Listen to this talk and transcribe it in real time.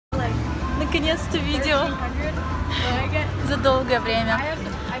наконец-то видео за долгое время.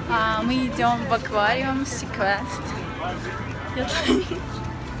 Мы идем в Аквариум Sea Quest.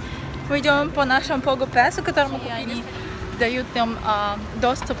 Мы идем по нашему погопессу, который мы купили. Они дают нам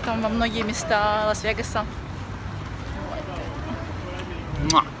доступ там во многие места Лас-Вегаса.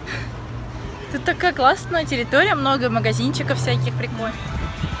 Тут такая классная территория, много магазинчиков всяких прикольных.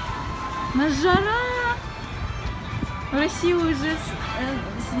 На жара! В России уже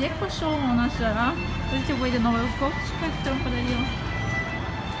снег пошел, у нас жара. Смотрите, выйдет новая кофточка, которую подарила.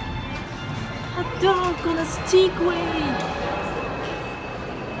 Hot dog on a stick-way!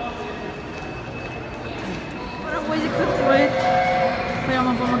 Паровозик подходит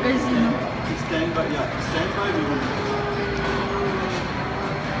прямо по магазину.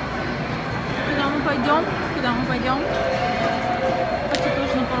 Куда мы пойдем? Куда мы пойдем? Просто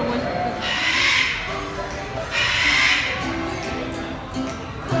тоже на паровозик.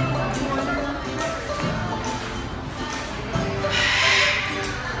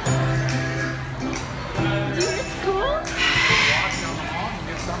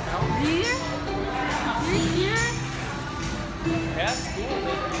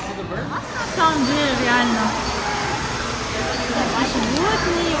 На самом деле, реально. Наши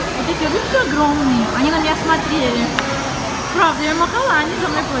животные, вот эти рыбки огромные, они на меня смотрели. Правда, я махала, они за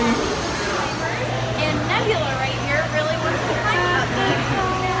мной плыли.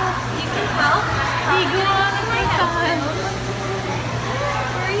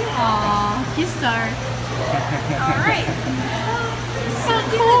 He's tired. Alright. So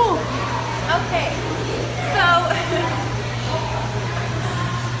cool. Okay.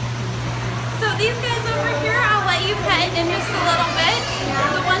 So these guys over here, I'll let you pet in just a little bit.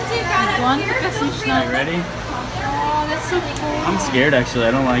 The ones you got up here, feel free to Ready? Oh, that's so cool. I'm scared actually,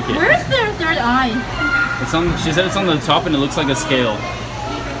 I don't like it. Where's their third eye? It's on, she said it's on the top and it looks like a scale.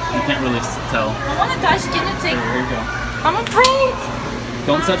 You can't really tell. I want to touch it. Can you take? Here you go. I'm afraid.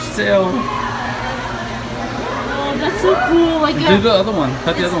 Don't touch the tail. Oh, that's so cool. Like Do the other one.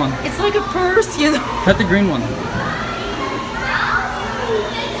 Pet the other one. It's like a purse, you know. Pet the green one.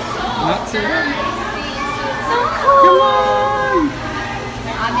 Not too. So cool. Come on.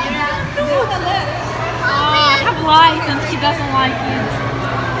 I have light and he doesn't like it.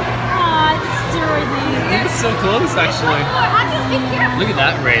 Ah, it's dirty. It's so close actually. Look at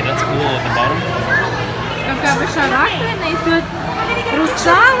that ray. That's cool at the bottom. Какая большая раковина и тут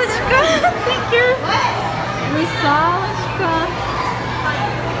русалочка. Thank you. Русалочка.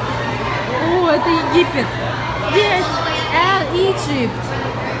 О, это Египет. Здесь Egypt.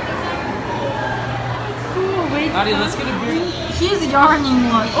 Wait. Nadia, let's get a beer. He's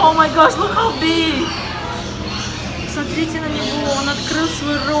yarning one. Oh my gosh, look how big. Смотрите на него, он открыл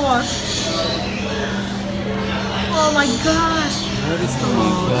свой рот. Oh my gosh.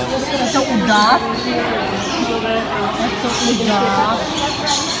 Это удав. Это удав.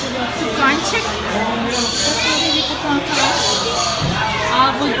 Туканчик. Посмотрите, какой он хороший. А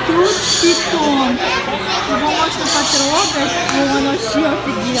вот тут питон. Его можно потрогать. О, он вообще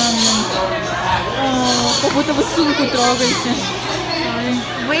офигенный. О, как будто вы сумку трогаете.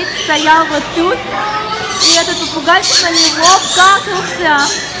 Вейт стоял вот тут, и этот попугайчик на него обкакался.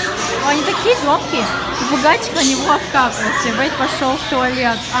 Они такие легкие. Попугайчик на него обкакался. Вейт пошел в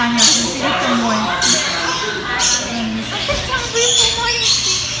туалет. А, нет, он перед тобой.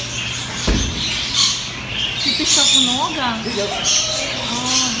 Тут еще много.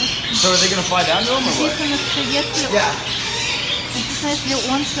 So are they gonna fly down to him or what? Написано, что если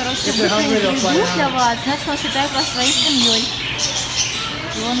он, короче, выкинет еду для вас, значит, он считает вас своей семьей.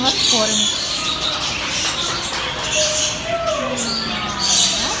 И он вас кормит.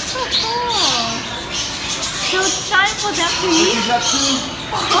 So it's time for them to eat?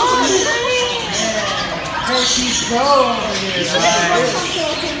 Oh, really? Hey, she's go over here.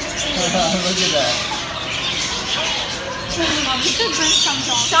 Look at that. We could bring some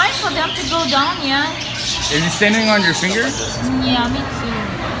down. It's time for them to go down, yeah? Is he standing on your finger? Yeah, me too.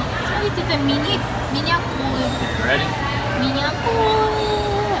 Смотрите, это мини-акулы. Ready?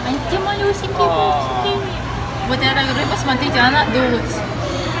 Мини-акулы. Они такие малюсенькие. Вот эта рыба, смотрите, она надулась.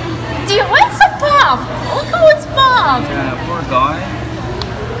 Dude, why it's so puffed? Look how it's puffed. Yeah, poor guy.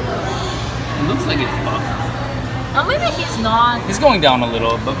 It looks like it's puffed. Oh, maybe he's not. He's going down a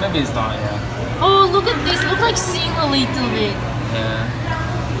little, but maybe he's not, yeah. Oh, look at this. Look like seeing a little bit. Yeah.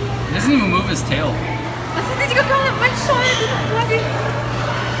 He doesn't even move his tail. Посмотрите, какая она большая.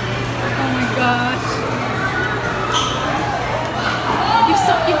 Oh my gosh.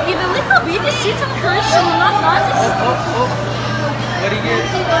 If a little baby sits on her, she will not notice. What do you get?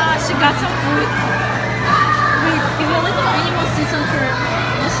 She got some food. Wait, if a little animal sits on her,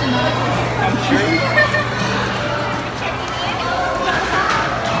 will she not?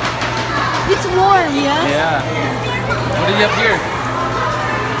 Yeah. What do you have here?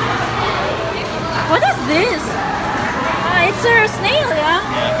 What is this? It's a snail, yeah?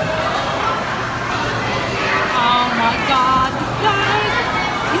 Oh my god, guys.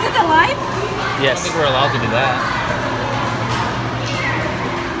 Is it alive? Yes. I think we're allowed to do that.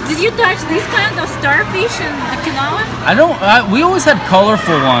 Did you touch this kind of starfish in Okinawa? I don't. We always had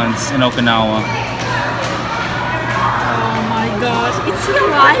colorful ones in Okinawa. Oh my gosh, is he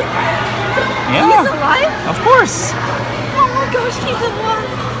alive? Yeah. He's alive? Of course. Oh my gosh, he's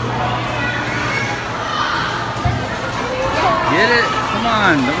alive. Get it? Come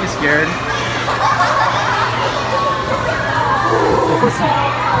on, don't be scared.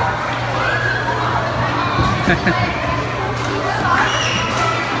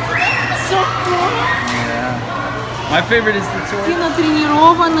 So cool. Yeah. My favorite is the tour. Сильно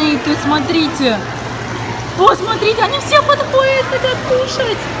тренированный, то есть смотрите. О, смотрите, они все подходят, хотят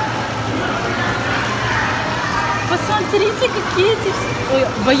кушать. Посмотрите, какие эти... Ой,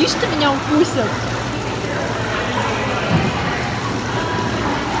 боюсь, что меня укусят.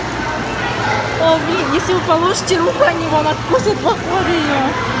 О, блин, если вы положите руку, они вам откусят по ходу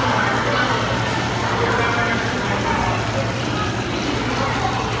ее.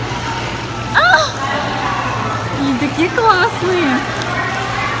 Они такие классные.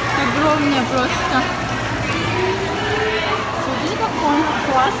 Огромные просто. Смотрите, какой он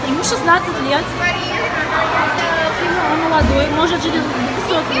классный. Ему 16 лет. Он молодой, может жить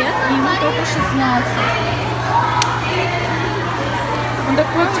 500 лет, и ему только 16. Он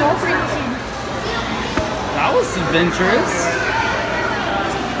такой тепленький. That was adventurous.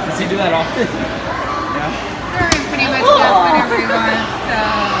 Does he do that often? Yeah. Pretty much does whatever he wants, so.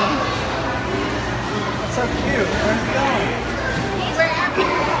 That's so cute. Where's he going?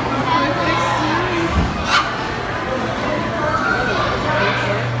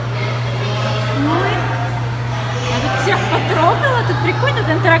 Я тут всех потрогала, тут прикольно,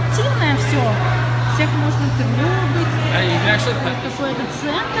 это интерактивное все. Всех можно трогать. You can actually put Такой этот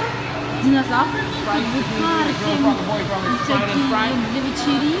центр с динозаврами, тут будет карте, всякие для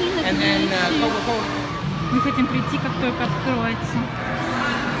вечеринок, вещи. Мы хотим прийти, как только откроется.